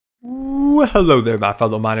Well, hello there, my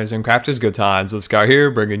fellow miners and crafters. Good Times with Scar here,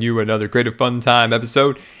 bringing you another creative fun time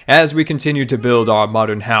episode as we continue to build our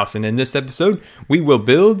modern house. And in this episode, we will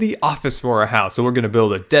build the office for our house. So we're going to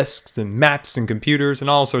build desks and maps and computers and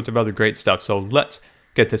all sorts of other great stuff. So let's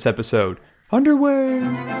get this episode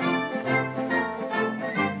underway.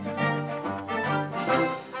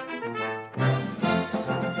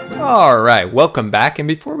 Alright, welcome back, and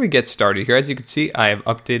before we get started here, as you can see, I have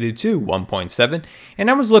updated to 1.7, and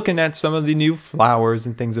I was looking at some of the new flowers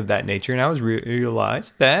and things of that nature, and I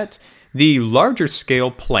realized that the larger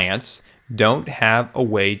scale plants don't have a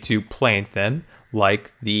way to plant them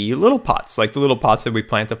like the little pots that we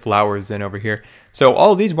plant the flowers in over here. So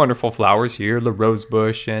all these wonderful flowers here, the rose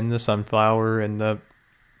bush and the sunflower and the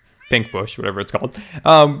pink bush, whatever it's called.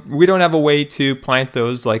 We don't have a way to plant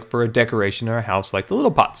those like for a decoration in our house like the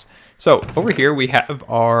little pots. So over here we have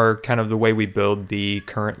our kind of the way we build the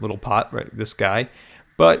current little pot, right? This guy.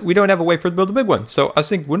 But we don't have a way for to build the big one. So I was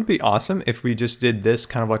thinking, wouldn't it be awesome if we just did this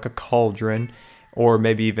kind of like a cauldron or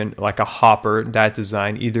maybe even like a hopper, that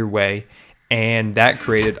design, either way. And that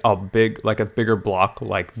created a bigger block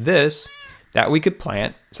like this that we could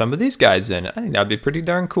plant some of these guys in. I think that'd be pretty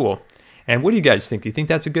darn cool. And what do you guys think? Do you think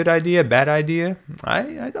that's a good idea, bad idea?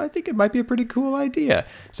 I think it might be a pretty cool idea.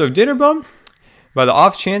 So Dinner Bum, by the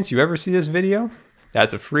off chance you ever see this video,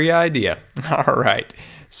 that's a free idea. All right.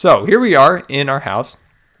 So here we are in our house.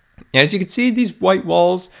 As you can see, these white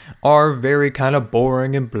walls are very kind of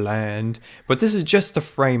boring and bland, but this is just the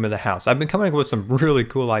frame of the house. I've been coming up with some really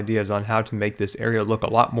cool ideas on how to make this area look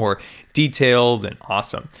a lot more detailed and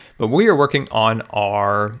awesome. But we are working on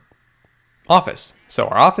our office. So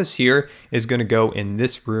our office here is going to go in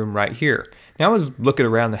this room right here. Now I was looking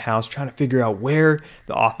around the house trying to figure out where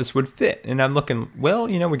the office would fit. And I'm looking, well,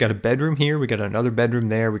 you know, we got a bedroom here, we got another bedroom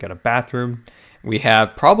there, we got a bathroom. We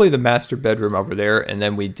have probably the master bedroom over there, and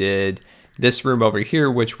then we did this room over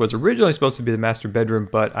here, which was originally supposed to be the master bedroom,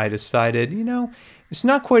 but I decided, you know, it's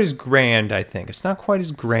not quite as grand, I think. It's not quite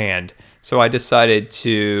as grand. So I decided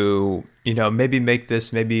to, you know, maybe make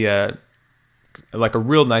this like a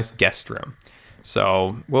real nice guest room.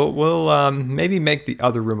 So we'll maybe make the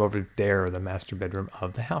other room over there the master bedroom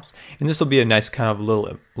of the house. And this will be a nice kind of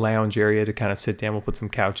little lounge area to kind of sit down. We'll put some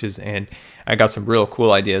couches, and I got some real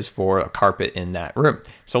cool ideas for a carpet in that room.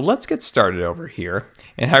 So let's get started over here.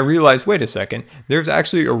 And I realized, wait a second, there's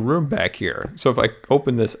actually a room back here. So if I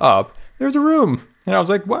open this up, there's a room. And I was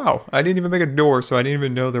like, wow, I didn't even make a door, so I didn't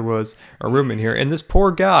even know there was a room in here. And this poor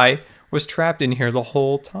guy was trapped in here the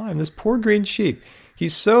whole time. This poor green sheep.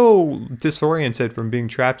 He's so disoriented from being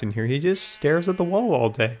trapped in here. He just stares at the wall all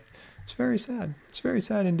day. It's very sad. It's very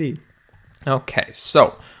sad indeed. Okay,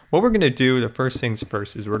 so what we're going to do, the first things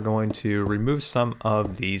first, is we're going to remove some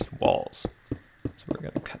of these walls. So we're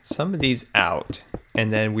going to cut some of these out,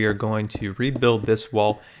 and then we are going to rebuild this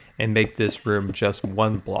wall and make this room just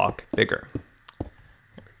one block bigger.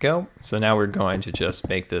 There we go. So now we're going to just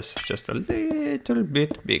make this just a little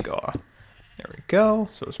bit bigger. There we go.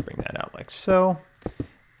 So let's bring that out like so.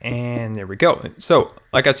 And there we go. So,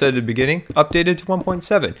 like I said at the beginning, updated to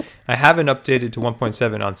 1.7. I haven't updated to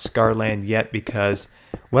 1.7 on Scarland yet because,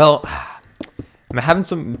 well, I'm having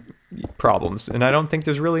some problems, and I don't think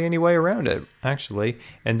there's really any way around it, actually.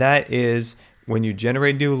 And that is when you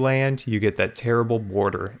generate new land, you get that terrible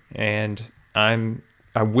border. And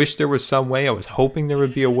I wish there was some way. I was hoping there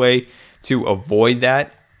would be a way to avoid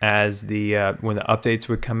that as when the updates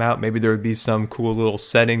would come out. Maybe there would be some cool little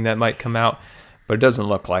setting that might come out. But it doesn't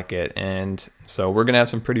look like it, and so we're gonna have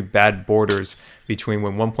some pretty bad borders between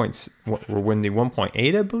when the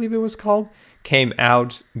 1.8, I believe it was called, came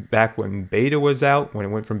out back when beta was out, when it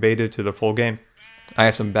went from beta to the full game. I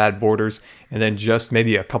have some bad borders, and then just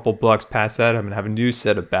maybe a couple blocks past that, I'm gonna have a new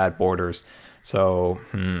set of bad borders. So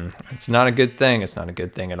it's not a good thing. It's not a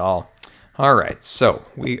good thing at all. All right, so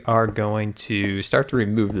we are going to start to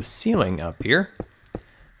remove the ceiling up here.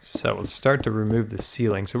 So let's start to remove the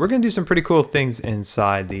ceiling. So we're going to do some pretty cool things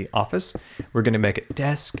inside the office. We're going to make a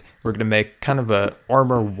desk. We're going to make kind of a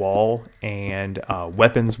armor wall and a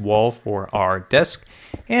weapons wall for our desk.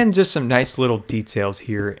 And just some nice little details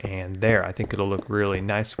here and there. I think it'll look really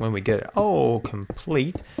nice when we get it all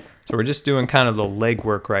complete. So we're just doing kind of the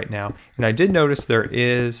legwork right now. And I did notice there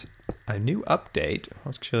is a new update.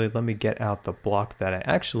 Actually, let me get out the block that I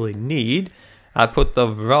actually need. I put the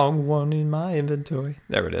wrong one in my inventory.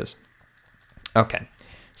 There it is. Okay,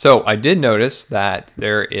 so I did notice that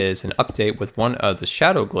there is an update with one of the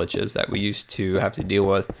shadow glitches that we used to have to deal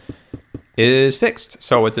with is fixed.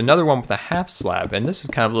 So it's another one with a half slab, and this is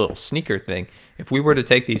kind of a little sneaker thing. If we were to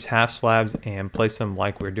take these half slabs and place them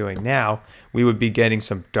like we're doing now, we would be getting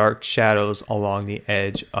some dark shadows along the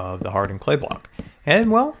edge of the hardened clay block.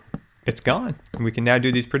 And well, it's gone. And we can now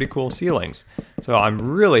do these pretty cool ceilings. So I'm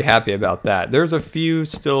really happy about that. There's a few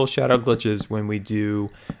still shadow glitches when we do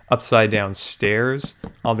upside down stairs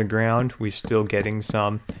on the ground. We're still getting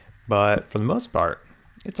some, but for the most part,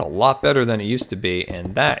 it's a lot better than it used to be,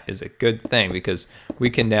 and that is a good thing because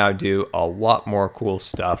we can now do a lot more cool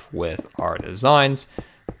stuff with our designs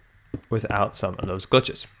without some of those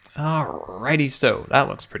glitches. Alrighty, so that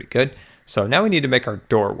looks pretty good. So now we need to make our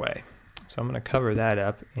doorway. So I'm going to cover that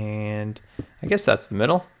up, and I guess that's the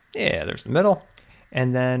middle. Yeah, there's the middle.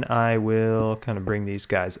 And then I will kind of bring these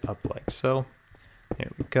guys up like so.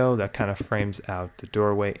 There we go. That kind of frames out the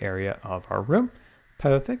doorway area of our room.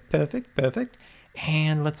 Perfect, perfect, perfect.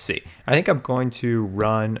 And let's see, I think I'm going to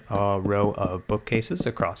run a row of bookcases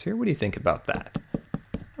across here. What do you think about that?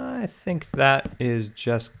 I think that is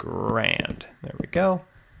just grand. There we go.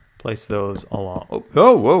 Place those along. Oh,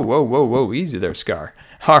 whoa, whoa, whoa, whoa, whoa. Easy there, Scar.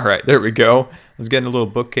 All right, there we go. I was getting a little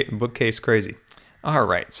bookcase crazy. All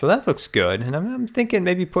right, so that looks good. And I'm thinking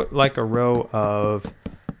maybe put like a row of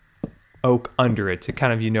oak under it to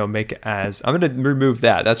kind of, you know, make it as... I'm going to remove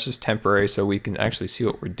that. That's just temporary so we can actually see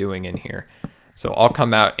what we're doing in here. So I'll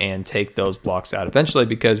come out and take those blocks out eventually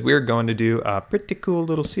because we're going to do a pretty cool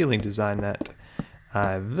little ceiling design that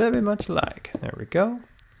I very much like. There we go.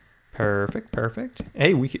 Perfect, perfect.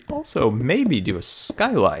 Hey, we could also maybe do a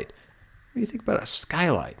skylight. What do you think about a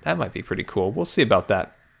skylight? That might be pretty cool. We'll see about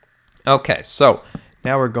that. Okay, so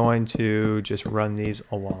now we're going to just run these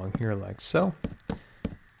along here like so.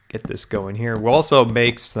 Get this going here. We'll also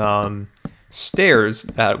make some stairs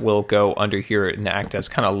that will go under here and act as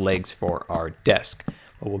kind of legs for our desk.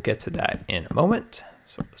 But we'll get to that in a moment.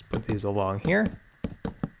 So let's put these along here.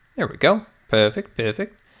 There we go. Perfect,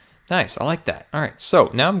 perfect. Nice, I like that. All right,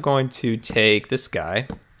 so now I'm going to take this guy,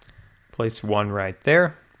 place one right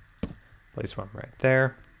there, place one right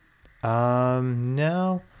there.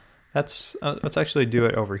 No, let's actually do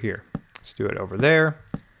it over here. Let's do it over there.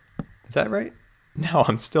 Is that right? No,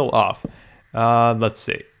 I'm still off. Let's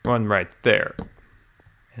see, one right there,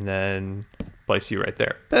 and then place you right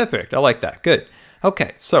there. Perfect, I like that, good.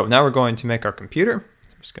 Okay, so now we're going to make our computer.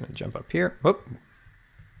 I'm just gonna jump up here. Whoop.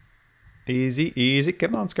 Easy, easy,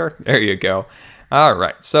 come on, Scar. There you go. All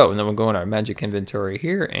right, so then we'll go in our magic inventory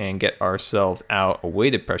here and get ourselves out a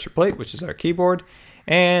weighted pressure plate, which is our keyboard.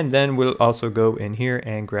 And then we'll also go in here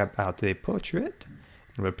and grab out the portrait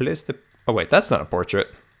and replace the, oh wait, that's not a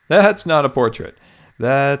portrait. That's not a portrait.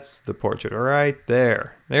 That's the portrait right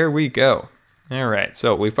there. There we go. All right,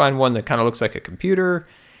 so we find one that kind of looks like a computer.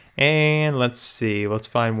 And let's see, let's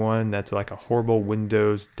find one that's like a horrible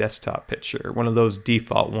Windows desktop picture. One of those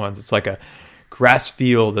default ones. It's like a grass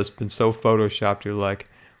field that's been so photoshopped, you're like,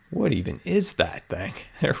 what even is that thing?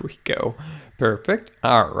 There we go. Perfect.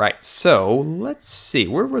 All right, so let's see.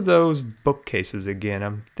 Where were those bookcases again?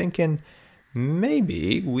 I'm thinking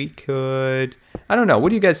maybe we could, I don't know. What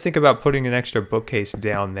do you guys think about putting an extra bookcase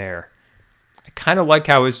down there? I kind of like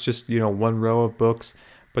how it's just, you know, one row of books.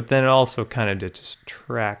 But then it also kind of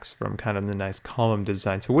distracts from kind of the nice column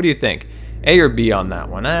design. So what do you think? A or B on that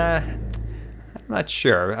one? I'm not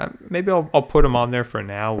sure. Maybe I'll put them on there for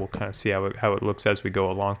now. We'll kind of see how it looks as we go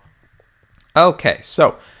along. Okay,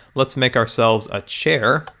 so let's make ourselves a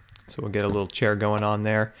chair. So we'll get a little chair going on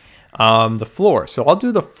there. The floor. So I'll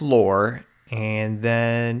do the floor. And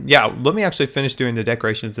then, yeah, let me actually finish doing the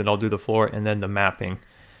decorations and I'll do the floor and then the mapping.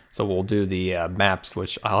 So we'll do the maps,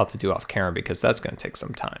 which I'll have to do off camera because that's going to take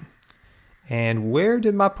some time. And where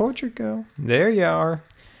did my portrait go? There you are.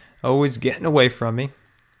 Always getting away from me.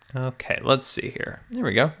 Okay, let's see here. There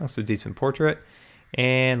we go. That's a decent portrait.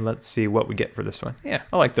 And let's see what we get for this one. Yeah,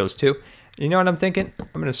 I like those two. You know what I'm thinking? I'm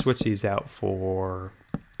going to switch these out for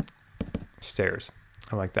stairs.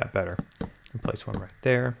 I like that better. And place one right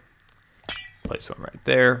there. Place one right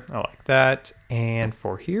there. I like that. And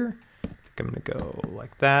for here, I'm going to go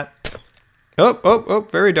like that. Oh, oh, oh,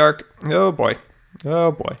 very dark. Oh, boy.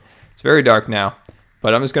 Oh, boy. It's very dark now.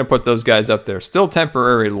 But I'm just going to put those guys up there. Still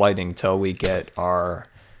temporary lighting till we get our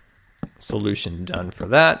solution done for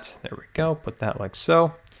that. There we go. Put that like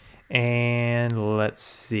so. And let's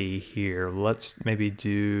see here. Let's maybe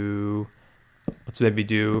do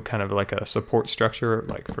kind of like a support structure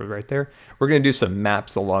like for right there. We're going to do some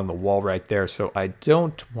maps along the wall right there. So I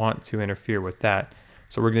don't want to interfere with that.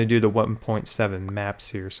 So we're going to do the 1.7 maps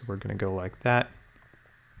here. So we're going to go like that.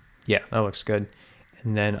 Yeah, that looks good.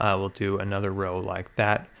 And then I will do another row like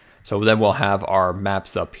that. So then we'll have our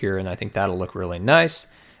maps up here and I think that'll look really nice.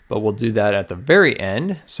 but we'll do that at the very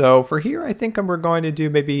end. So for here, I think we're going to do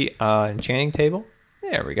maybe enchanting table.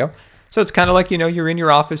 There we go. So it's kind of like, you know, you're in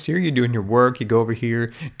your office here, you're doing your work, you go over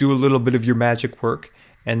here, do a little bit of your magic work.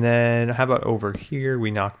 And then how about over here,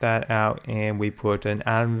 we knock that out and we put an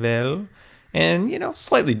anvil and, you know,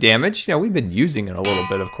 slightly damaged. You know, we've been using it a little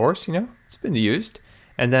bit, of course, you know, it's been used.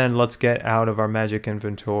 And then let's get out of our magic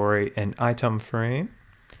inventory an item frame.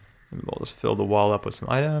 And we'll just fill the wall up with some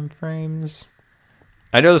item frames.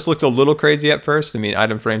 I know this looks a little crazy at first. I mean,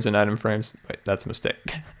 item frames and item frames. Wait, that's a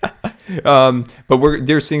mistake. But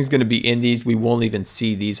there's things going to be in these. We won't even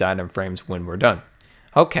see these item frames when we're done.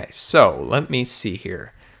 Okay, so let me see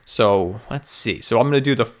here. So let's see. So I'm going to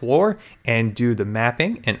do the floor and do the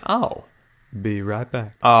mapping, and I'll be right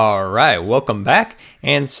back. All right, welcome back.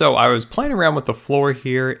 And so I was playing around with the floor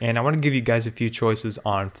here, and I want to give you guys a few choices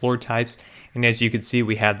on floor types. And as you can see,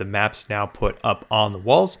 we have the maps now put up on the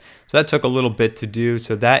walls. So that took a little bit to do.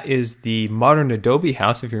 So that is the modern Adobe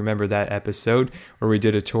house, if you remember that episode where we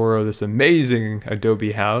did a tour of this amazing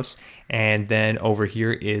Adobe house. And then over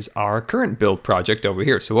here is our current build project over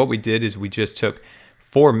here. So what we did is we just took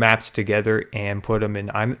 4 maps together and put them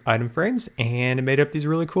in item frames, and it made up these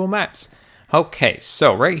really cool maps. Okay,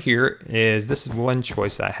 so right here is, this is one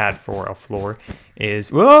choice I had for a floor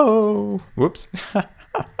is, whoa, whoops.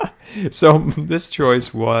 So this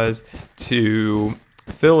choice was to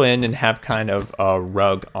fill in and have kind of a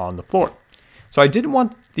rug on the floor. So I didn't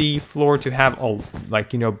want the floor to have a,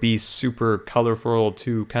 like, you know, be super colorful,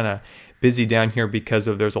 too kind of busy down here because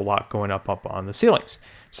of there's a lot going up on the ceilings.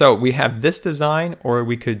 So we have this design, or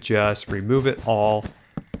we could just remove it all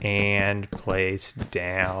and place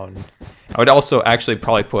down. I would also actually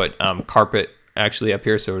probably put carpet actually up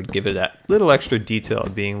here, so it would give it that little extra detail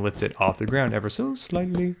of being lifted off the ground ever so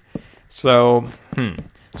slightly. So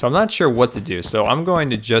I'm not sure what to do. So I'm going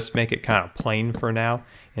to just make it kind of plain for now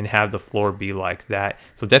and have the floor be like that.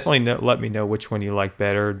 So definitely let me know which one you like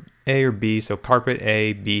better, A or B. So carpet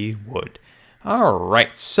A, B, wood. All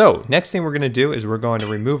right, so next thing we're going to do is we're going to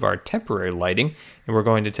remove our temporary lighting, and we're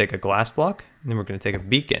going to take a glass block, and then we're going to take a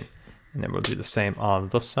beacon, and then we'll do the same on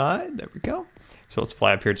the side. There we go. So let's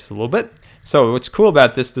fly up here just a little bit. So what's cool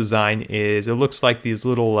about this design is it looks like these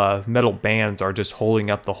little metal bands are just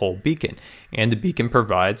holding up the whole beacon, and the beacon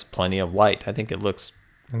provides plenty of light. I think it looks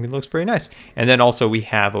pretty nice. And then also we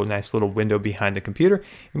have a nice little window behind the computer.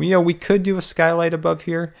 And, you know, we could do a skylight above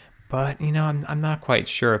here, but, you know, I'm not quite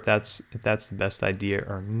sure if that's the best idea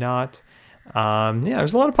or not. Yeah,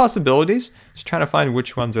 there's a lot of possibilities. Just trying to find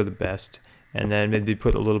which ones are the best. And then maybe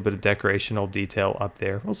put a little bit of decorational detail up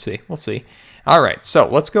there. We'll see. We'll see. All right, so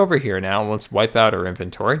let's go over here now. Let's wipe out our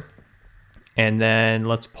inventory. And then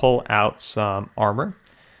let's pull out some armor.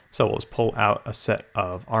 So we'll just pull out a set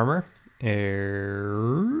of armor.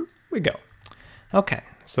 There we go. Okay,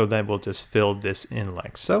 so then we'll just fill this in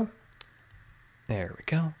like so. There we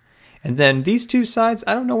go. And then these two sides,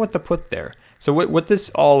 I don't know what to put there. So what this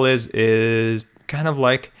all is kind of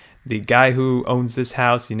like the guy who owns this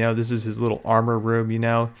house, you know, this is his little armor room, you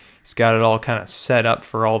know. He's got it all kind of set up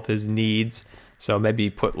for all of his needs. So maybe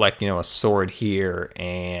put, like, you know, a sword here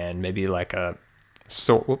and maybe like a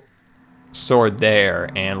sword there.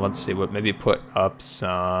 And let's see, what, maybe put up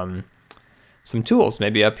some tools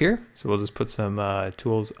maybe up here. So we'll just put some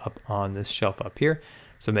tools up on this shelf up here.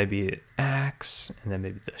 So maybe an axe, and then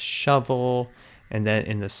maybe the shovel. And then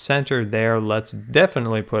in the center there, let's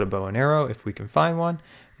definitely put a bow and arrow if we can find one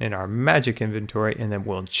in our magic inventory. And then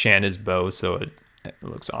we'll enchant his bow so it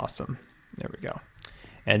looks awesome. There we go.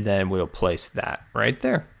 And then we'll place that right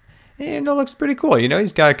there. And it looks pretty cool. You know,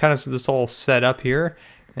 he's got kind of this all set up here.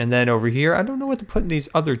 And then over here, I don't know what to put in these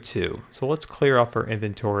other two. So let's clear off our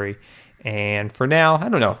inventory. And for now, I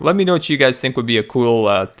don't know. Let me know what you guys think would be a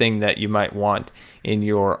cool thing that you might want in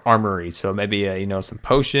your armory. So maybe you know, some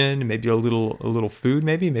potion, maybe a little food,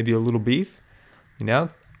 maybe a little beef. You know,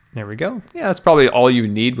 there we go. Yeah, that's probably all you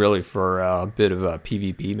need really for a bit of a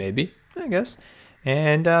PvP, maybe, I guess.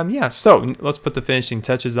 And yeah, so let's put the finishing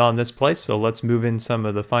touches on this place. So let's move in some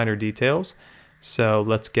of the finer details. So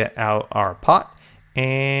let's get out our pot.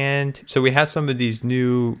 And so we have some of these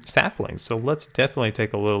new saplings, so let's definitely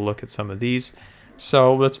take a little look at some of these.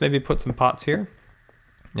 So let's maybe put some pots here.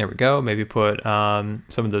 There we go. Maybe put some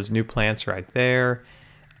of those new plants right there.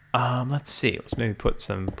 Let's see, let's maybe put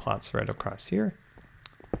some plots right across here.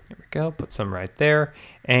 There we go, put some right there.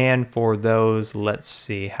 And for those, let's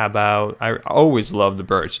see, how about, I always love the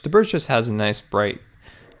birch. The birch just has a nice bright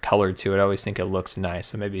color to it. I always think it looks nice.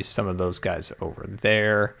 So maybe some of those guys over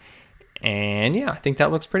there. And yeah, I think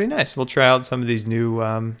that looks pretty nice. We'll try out some of these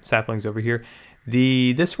new saplings over here.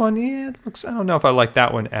 This one, yeah, it looks, I don't know if I like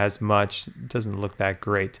that one as much. It doesn't look that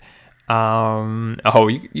great. Oh,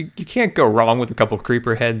 you can't go wrong with a couple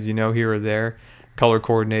creeper heads, you know, here or there. Color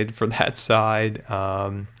coordinated for that side.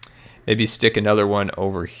 Maybe stick another one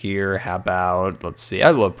over here. How about, let's see, I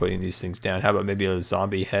love putting these things down. How about maybe a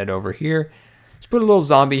zombie head over here? Let's put a little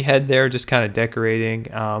zombie head there, just kind of decorating.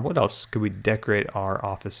 What else could we decorate our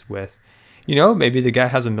office with? You know, maybe the guy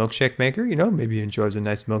has a milkshake maker. You know, maybe he enjoys a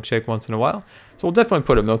nice milkshake once in a while. So we'll definitely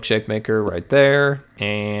put a milkshake maker right there.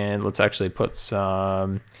 And let's actually put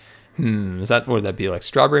some, is that, what would that be, like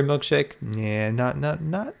strawberry milkshake? Yeah,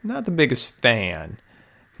 not the biggest fan.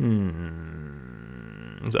 Was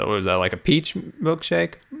that like a peach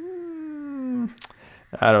milkshake?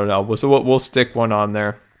 I don't know. So we'll stick one on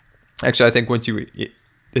there. Actually, I think once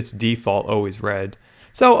it's default always red.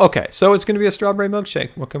 So, okay. So it's going to be a strawberry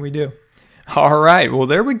milkshake. What can we do? All right. Well,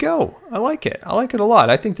 there we go. I like it. I like it a lot.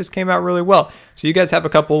 I think this came out really well. So you guys have a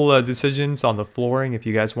couple decisions on the flooring. If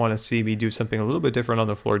you guys want to see me do something a little bit different on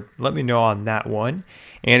the floor, let me know on that one.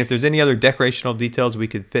 And if there's any other decorational details we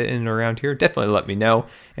could fit in around here, definitely let me know.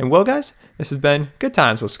 And well, guys, this has been Good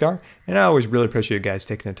Times with Scar. And I always really appreciate you guys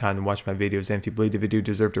taking the time to watch my videos. And if you believe the video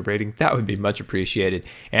deserved a rating, that would be much appreciated.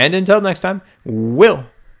 And until next time, we'll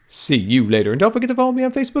see you later. And don't forget to follow me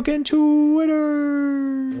on Facebook and Twitter.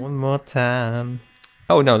 One more time.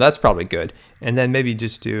 Oh, no, that's probably good. And then maybe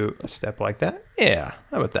just do a step like that. Yeah,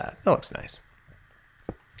 how about that? That looks nice.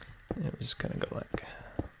 And we're just going to go like...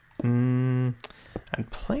 I'm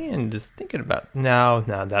planning, just thinking about... No,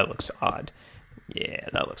 that looks odd. Yeah,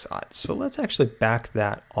 that looks odd. So let's actually back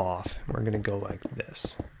that off. We're going to go like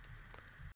this.